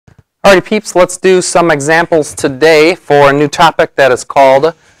Alrighty peeps, let's do some examples today for a new topic that is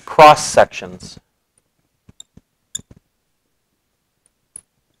called cross-sections.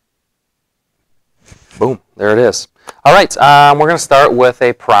 Boom, there it is. Alright, we're going to start with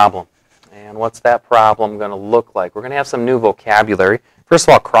a problem. And what's that problem going to look like? We're going to have some new vocabulary. First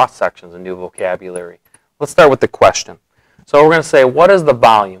of all, cross-sections and new vocabulary. Let's start with the question. So we're going to say, what is the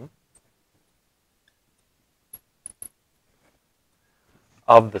volume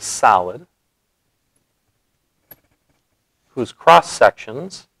of the solid whose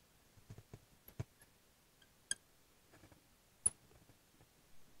cross-sections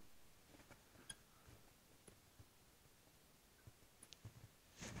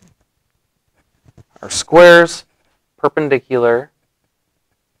are squares perpendicular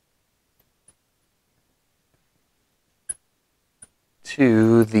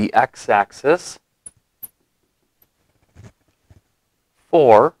to the x-axis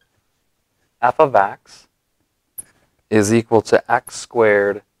for f of x is equal to x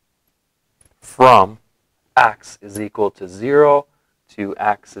squared from x is equal to 0 to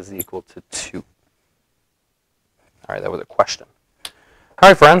x is equal to 2. All right, that was a question. All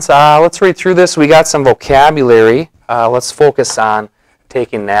right, friends, let's read through this. We got some vocabulary. Let's focus on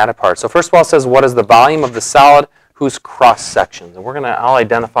taking that apart. So first of all, it says, what is the volume of the solid whose cross-sections? And I'll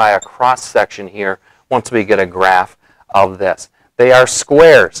identify a cross-section here once we get a graph of this. They are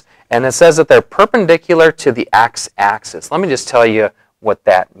squares, and it says that they're perpendicular to the x-axis. Let me just tell you what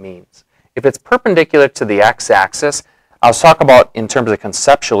that means. If it's perpendicular to the x-axis, I'll talk about in terms of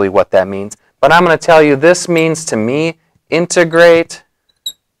conceptually what that means, but I'm going to tell you this means to me integrate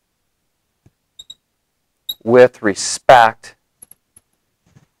with respect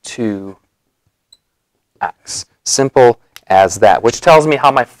to x. Simple as that, which tells me how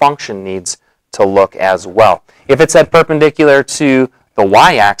my function needs to look as well. If it's at perpendicular to the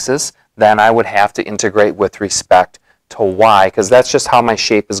y-axis, then I would have to integrate with respect to y, because that's just how my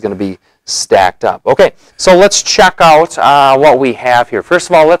shape is going to be stacked up. Okay, so let's check out what we have here. First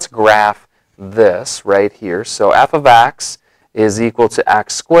of all, let's graph this right here. So f of x is equal to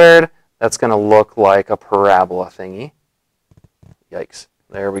x squared. That's going to look like a parabola thingy. Yikes.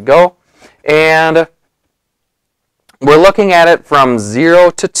 There we go. And we're looking at it from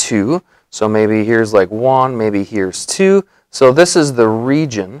 0 to 2. So maybe here's like 1, maybe here's 2. So this is the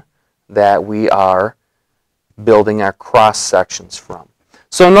region that we are building our cross sections from.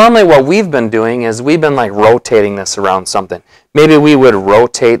 So normally what we've been doing is we've been like rotating this around something. Maybe we would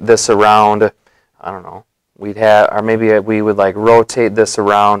rotate this around, I don't know, or maybe we would like rotate this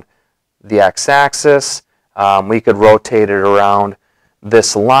around the x-axis. We could rotate it around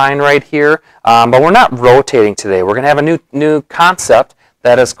this line right here, but we're not rotating today. We're going to have a new concept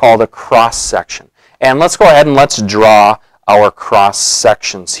that is called a cross-section. And let's go ahead and let's draw our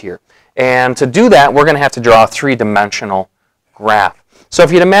cross-sections here. And to do that, we're going to have to draw a three-dimensional graph. So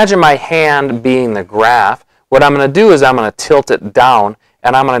if you'd imagine my hand being the graph, what I'm going to do is I'm going to tilt it down,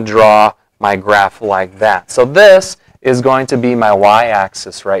 and I'm going to draw my graph like that. So this is going to be my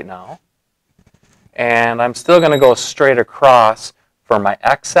y-axis right now. And I'm still going to go straight across for my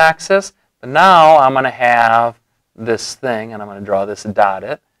x-axis. But now I'm going to have this thing, and I'm going to draw this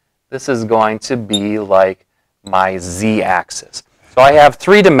dotted. This is going to be like my z-axis. So I have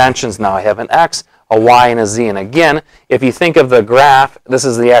three dimensions now. I have an x, a y, and a z. And again, if you think of the graph, this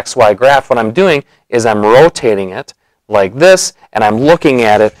is the xy graph. What I'm doing is I'm rotating it like this, and I'm looking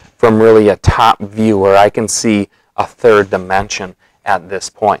at it from really a top view where I can see a third dimension at this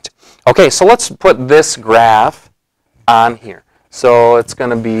point. Okay, so let's put this graph on here. So it's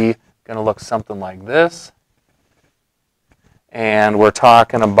going to look something like this. And we're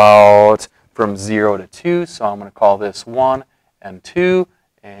talking about from 0 to 2, so I'm going to call this 1 and 2.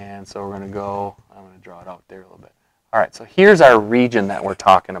 And so we're going to go, I'm going to draw it out there a little bit. All right, so here's our region that we're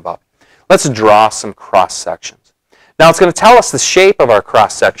talking about. Let's draw some cross-sections. Now it's going to tell us the shape of our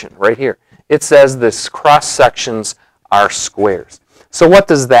cross-section right here. It says this cross-sections are squares. So what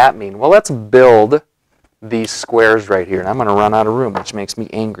does that mean? Well, let's build these squares right here. And I'm going to run out of room, which makes me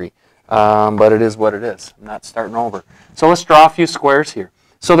angry. But it is what it is. I'm not starting over. So let's draw a few squares here.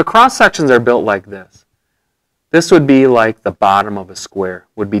 So the cross sections are built like this. This would be like the bottom of a square,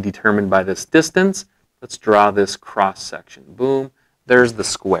 would be determined by this distance. Let's draw this cross section. Boom, there's the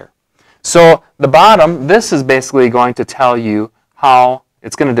square. So the bottom, this is basically going to tell you how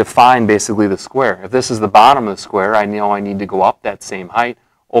it's going to define basically the square. If this is the bottom of the square, I know I need to go up that same height,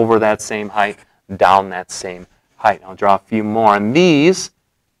 over that same height, down that same height. I'll draw a few more. And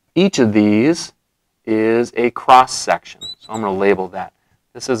each of these is a cross section. So I'm going to label that.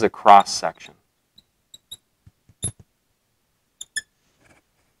 This is a cross section.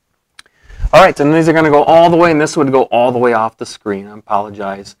 All right, and these are going to go all the way, and this would go all the way off the screen. I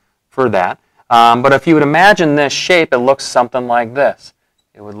apologize for that. But if you would imagine this shape, it looks something like this.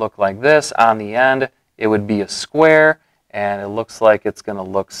 It would look like this. On the end, it would be a square, and it looks like it's going to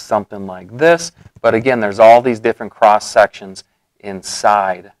look something like this. But again, there's all these different cross sections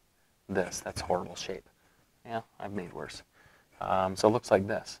inside this. That's a horrible shape. Yeah, I've made worse. So it looks like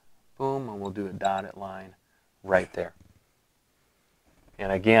this. Boom, and we'll do a dotted line right there.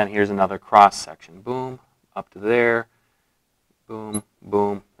 And again, here's another cross section. Boom, up to there. Boom,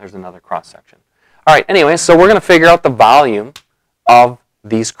 boom. There's another cross section. All right, anyway, so we're going to figure out the volume of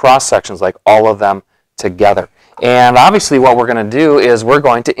these cross sections, like all of them together. And obviously what we're going to do is we're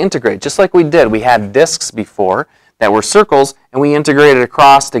going to integrate, just like we did. We had discs before that were circles, and we integrated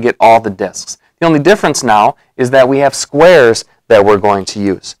across to get all the discs. The only difference now is that we have squares that we're going to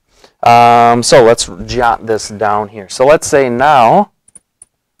use. So let's jot this down here. So let's say now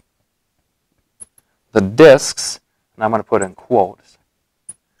the discs, and I'm going to put in quotes,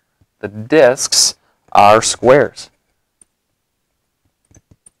 the discs are squares.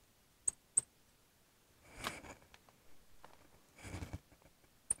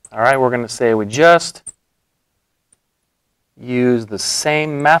 All right, we're going to say we just use the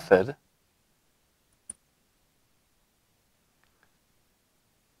same method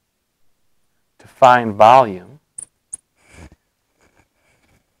to find volume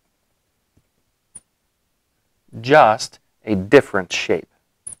just a different shape.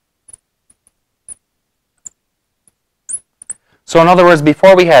 So in other words,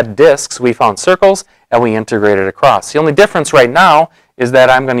 before we had discs, we found circles and we integrated across. The only difference right now is that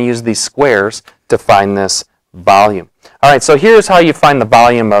I'm going to use these squares to find this volume. All right, so here's how you find the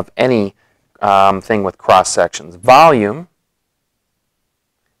volume of any thing with cross sections. Volume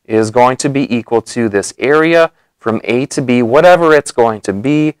is going to be equal to this area from A to B, whatever it's going to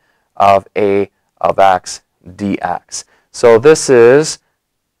be, of A of x dx. So this is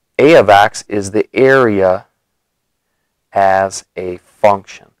A of x is the area as a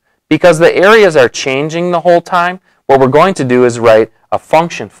function. Because the areas are changing the whole time, what we're going to do is write a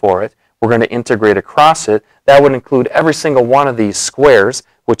function for it. We're going to integrate across it. That would include every single one of these squares,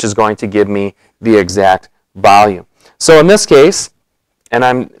 which is going to give me the exact volume. So in this case,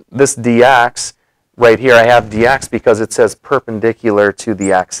 and this dx right here, I have dx because it says perpendicular to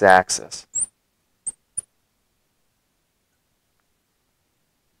the x-axis.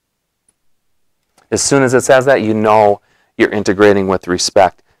 As soon as it says that, you know you're integrating with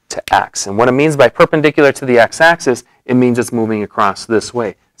respect to x. And what it means by perpendicular to the x-axis, it means it's moving across this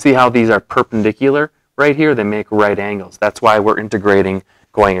way. See how these are perpendicular right here? They make right angles. That's why we're integrating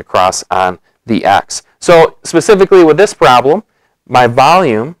going across on the x. So specifically with this problem, my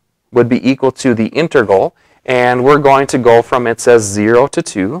volume would be equal to the integral, and we're going to go from, it says 0 to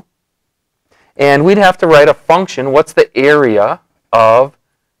 2, and we'd have to write a function. What's the area of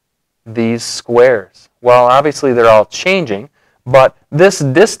these squares? Well, obviously they're all changing, but this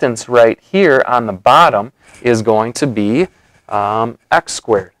distance right here on the bottom is going to be x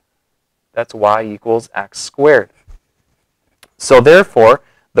squared. That's y equals x squared. So therefore,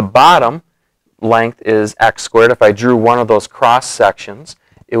 the bottom length is x squared. If I drew one of those cross sections,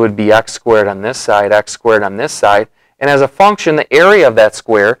 it would be x squared on this side, x squared on this side. And as a function, the area of that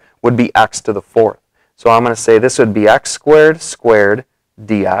square would be x to the fourth. So I'm going to say this would be x squared squared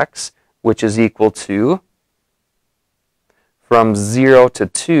dx, which is equal to, from 0 to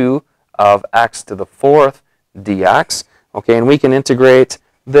 2 of x to the fourth dx. Okay, and we can integrate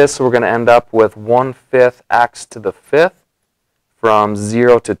this. We're going to end up with 1/5 x to the fifth from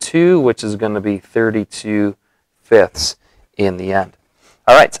 0 to 2, which is going to be 32/5 in the end.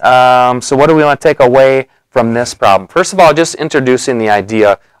 All right, so what do we want to take away from this problem? First of all, just introducing the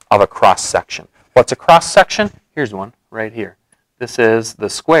idea of a cross section. What's a cross section? Here's one right here. This is the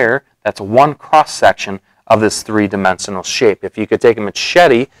square. That's one cross section of this three-dimensional shape. If you could take a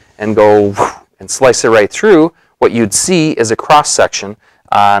machete and go and slice it right through, what you'd see is a cross section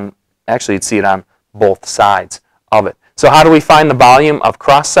on, actually you'd see it on both sides of it. So how do we find the volume of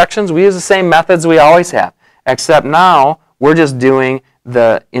cross sections? We use the same methods we always have, except now we're just doing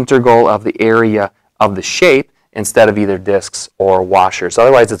the integral of the area of the shape instead of either discs or washers.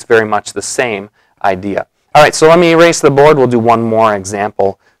 Otherwise, it's very much the same idea. All right, so let me erase the board. We'll do one more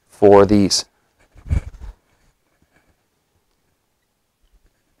example for these.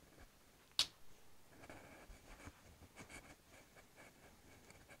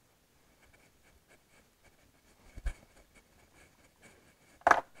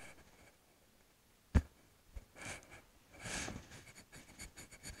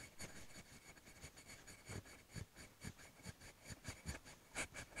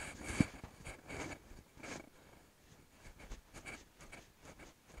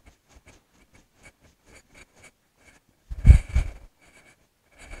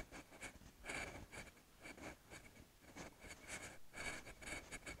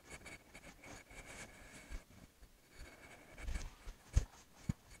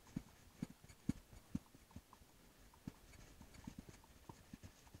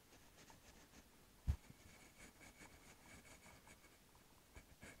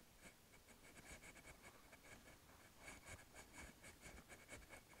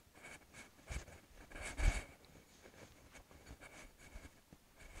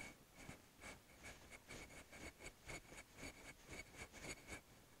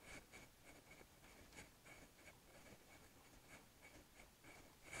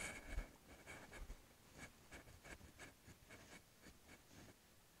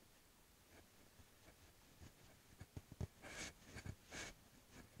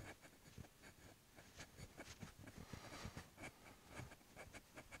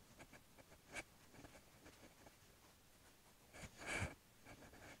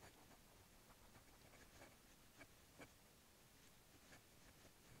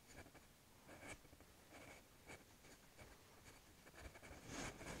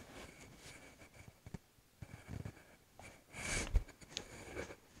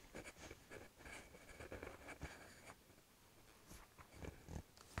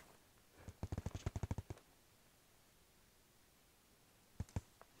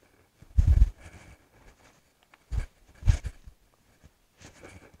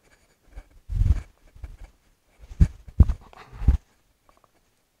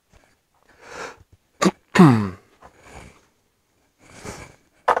 All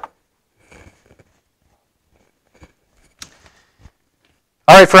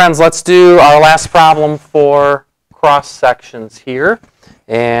right, friends, let's do our last problem for cross sections here.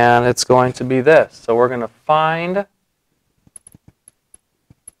 And it's going to be this. So we're going to find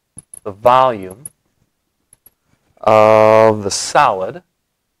the volume of the solid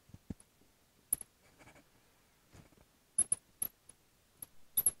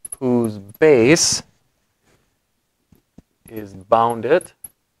whose base is bounded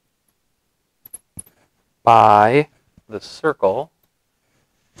by the circle.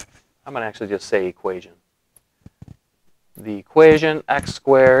 I'm going to actually just say equation. The equation x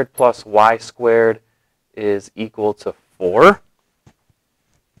squared plus y squared is equal to 4.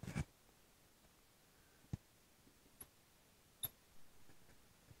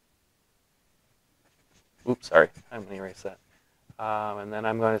 Oops, sorry. I'm going to erase that. And then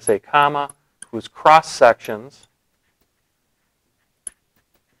I'm going to say comma, whose cross sections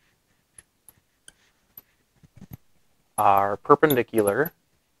are perpendicular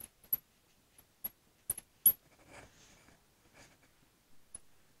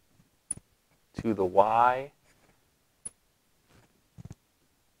to the y-axis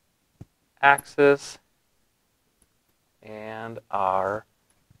and are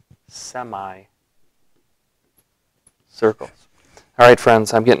semicircles. All right,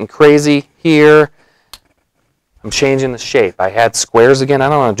 friends, I'm getting crazy here. I'm changing the shape. I had squares again. I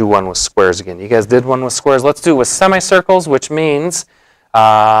don't want to do one with squares again. You guys did one with squares. Let's do it with semicircles, which means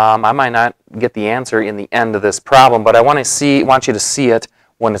I might not get the answer in the end of this problem, but I want you to see it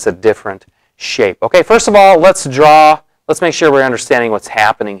when it's a different shape. Okay, first of all, let's make sure we're understanding what's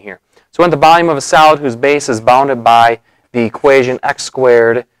happening here. So we want the volume of a solid whose base is bounded by the equation x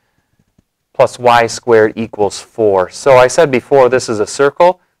squared plus y squared equals 4. So I said before, this is a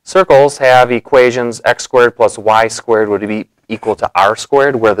circle. Circles have equations x squared plus y squared would be equal to r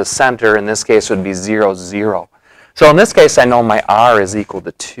squared, where the center in this case would be 0, 0. So in this case, I know my r is equal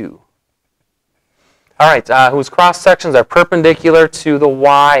to 2. All right, whose cross sections are perpendicular to the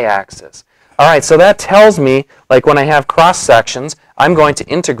y-axis. All right, so that tells me, like when I have cross sections, I'm going to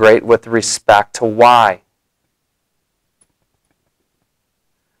integrate with respect to y.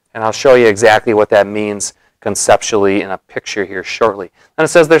 And I'll show you exactly what that means conceptually in a picture here shortly. And it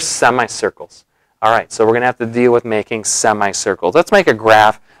says there's semicircles. All right, so we're going to have to deal with making semicircles. Let's make a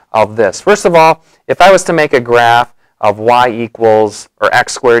graph of this. First of all, if I was to make a graph of y equals, or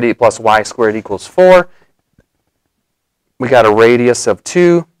x squared plus y squared equals 4, we got a radius of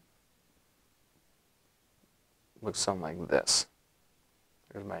 2. Looks something like this.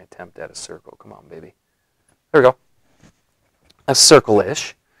 There's my attempt at a circle. Come on, baby. There we go. A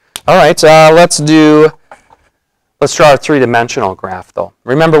circle-ish. All right, let's draw a three-dimensional graph, though.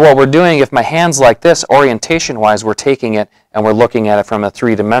 Remember what we're doing, if my hand's like this, orientation-wise, we're taking it and we're looking at it from a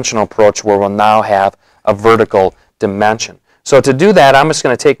three-dimensional approach where we'll now have a vertical dimension. So to do that, I'm just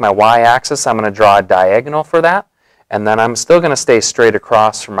going to take my y-axis, I'm going to draw a diagonal for that, and then I'm still going to stay straight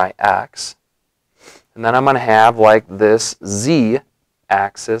across for my x. And then I'm going to have like this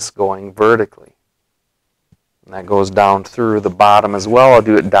z-axis going vertically. And that goes down through the bottom as well. I'll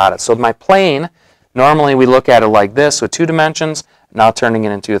do it dotted. So my plane, normally we look at it like this with 2 dimensions, now turning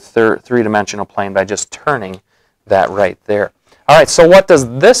it into a three-dimensional plane by just turning that right there. All right, so what does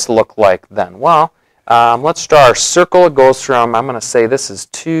this look like then? Well, let's draw our circle. It goes from, I'm going to say this is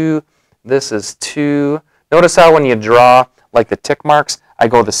 2, this is 2. Notice how when you draw like the tick marks, I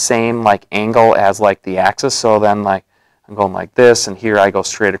go the same like angle as like the axis. So then like I'm going like this, and here I go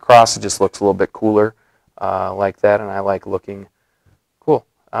straight across. It just looks a little bit cooler like that, and I like looking cool.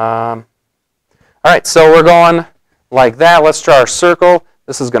 All right, so we're going like that. Let's draw our circle.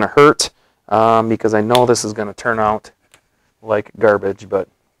 This is going to hurt because I know this is going to turn out like garbage, but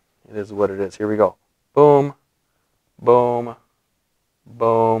it is what it is. Here we go. Boom, boom,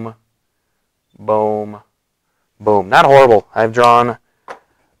 boom, boom, boom. Not horrible. I've drawn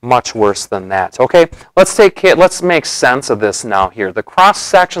much worse than that. Okay, let's make sense of this now here. The cross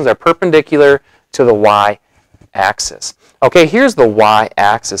sections are perpendicular to the y-axis. Okay, here's the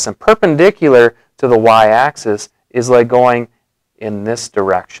y-axis, and perpendicular to the y-axis is like going in this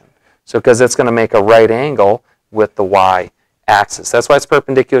direction. So because it's going to make a right angle with the y-axis. That's why it's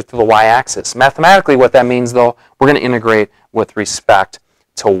perpendicular to the y-axis. Mathematically, what that means, though, we're going to integrate with respect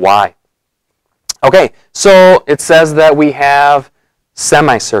to y. Okay, so it says that we have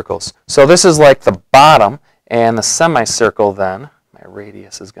semicircles. So this is like the bottom, and the semicircle then, my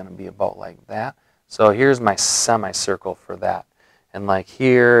radius is going to be about like that. So here's my semicircle for that. And like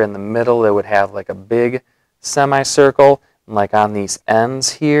here in the middle, it would have like a big semicircle. And like on these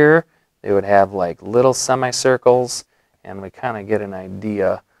ends here, They would have like little semicircles, and we kind of get an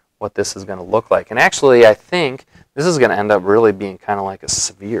idea what this is going to look like. And actually, I think this is going to end up really being kind of like a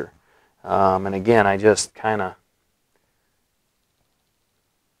sphere. And again, I just kind of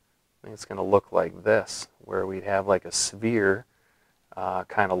think it's going to look like this, where we'd have like a sphere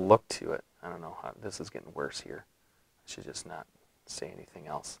kind of look to it. I don't know how this is getting worse here. I should just not say anything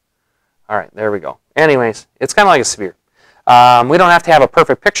else. All right, there we go. Anyways, it's kind of like a sphere. We don't have to have a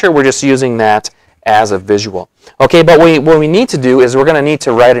perfect picture. We're just using that as a visual. Okay, but what we need to do is we're going to need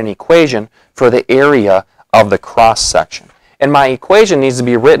to write an equation for the area of the cross section. And my equation needs to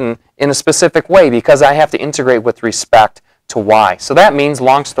be written in a specific way because I have to integrate with respect to y. So that means,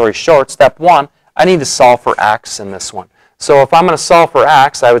 long story short, step one, I need to solve for x in this one. So if I'm going to solve for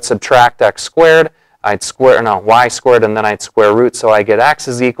x, I would subtract x squared, y squared, and then I'd square root. So I get x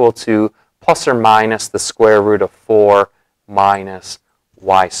is equal to plus or minus the square root of 4 minus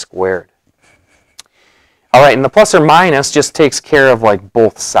y squared. All right, and the plus or minus just takes care of like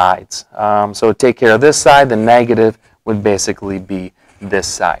both sides. So it would take care of this side. The negative would basically be this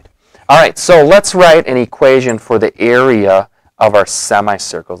side. All right, so let's write an equation for the area of our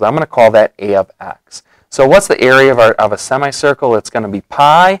semicircles. I'm going to call that a of x. So what's the area of a semicircle? It's going to be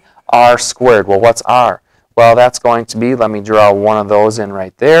pi r squared. Well, what's r? Well, that's going to be, let me draw one of those in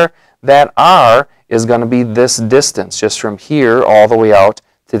right there. That r is going to be this distance, just from here all the way out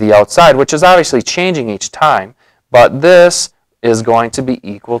to the outside, which is obviously changing each time, but this is going to be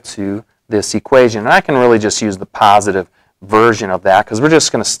equal to this equation. And I can really just use the positive version of that because we're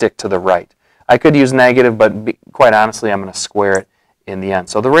just going to stick to the right. I could use negative, but quite honestly, I'm going to square it in the end.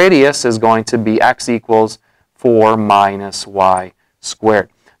 So the radius is going to be x equals 4 minus y squared.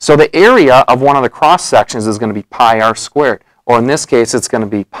 So the area of one of the cross sections is going to be pi r squared, or in this case, it's going to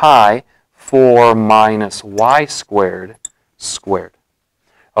be pi 4 minus y squared squared.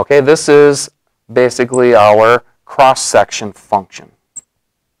 Okay, this is basically our cross-section function.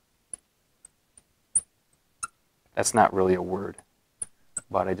 That's not really a word,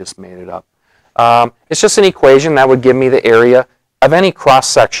 but I just made it up. It's just an equation that would give me the area of any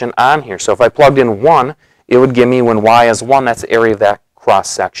cross-section on here. So if I plugged in 1, it would give me, when y is 1, that's the area of that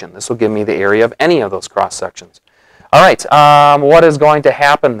cross-section. This will give me the area of any of those cross-sections. All right, what is going to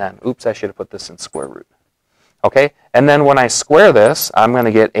happen then? Oops, I should have put this in square root. Okay, and then when I square this, I'm going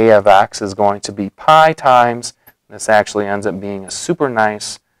to get a of x is going to be pi times, this actually ends up being a super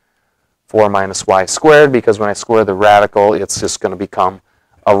nice 4 minus y squared, because when I square the radical, it's just going to become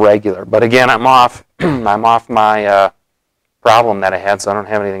a regular. But again, I'm off my problem that I had, so I don't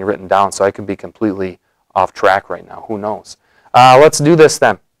have anything written down, so I could be completely off track right now. Who knows? Let's do this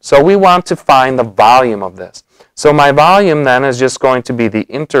then. So we want to find the volume of this. So my volume then is just going to be the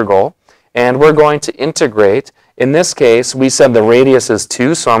integral, and we're going to integrate. In this case, we said the radius is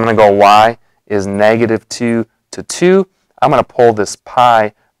 2, so I'm going to go y is negative 2 to 2. I'm going to pull this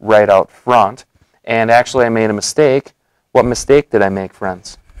pi right out front. And actually, I made a mistake. What mistake did I make,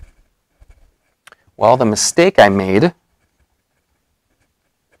 friends? Well, the mistake I made,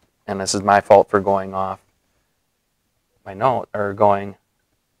 and this is my fault for going off my note, or going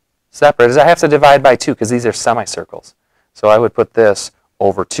separate, is I have to divide by 2 because these are semicircles. So I would put this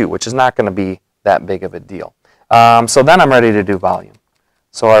over 2, which is not going to be that big of a deal. So then I'm ready to do volume.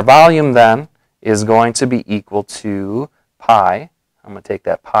 So our volume then is going to be equal to pi. I'm going to take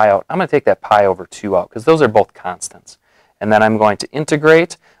that pi out. I'm going to take that pi over 2 out because those are both constants. And then I'm going to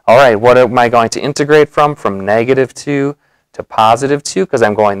integrate. All right, what am I going to integrate from? From negative 2 to positive 2 because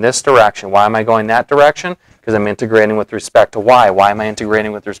I'm going this direction. Why am I going that direction? Because I'm integrating with respect to y. Why am I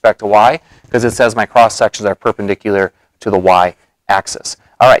integrating with respect to y? Because it says my cross sections are perpendicular to the y axis.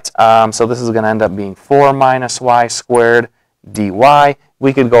 All right, so this is going to end up being 4 minus y squared dy.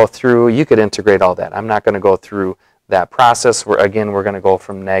 We could go through, you could integrate all that. I'm not going to go through that process. Again, we're going to go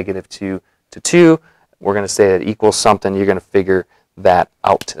from negative 2 to 2. We're going to say that equals something. You're going to figure that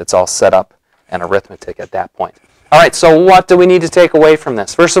out. It's all set up and arithmetic at that point. All right, so what do we need to take away from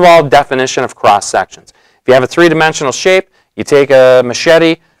this? First of all, definition of cross sections. If you have a three-dimensional shape, you take a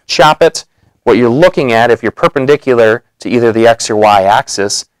machete, chop it. What you're looking at, if you're perpendicular to either the x or y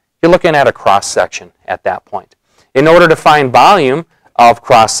axis, you're looking at a cross section at that point. In order to find volume of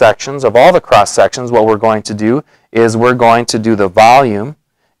cross sections, of all the cross sections, what we're going to do is we're going to do the volume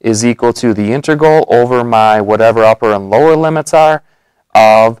is equal to the integral over my whatever upper and lower limits are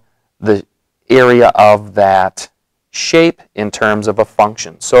of the area of that shape in terms of a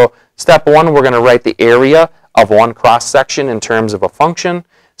function. So step 1, we're going to write the area of one cross section in terms of a function.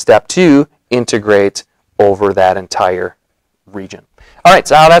 Step 2, integrate over that entire region. All right,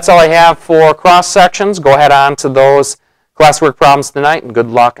 so that's all I have for cross sections. Go ahead on to those classwork problems tonight, and good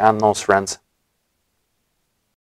luck on those, friends.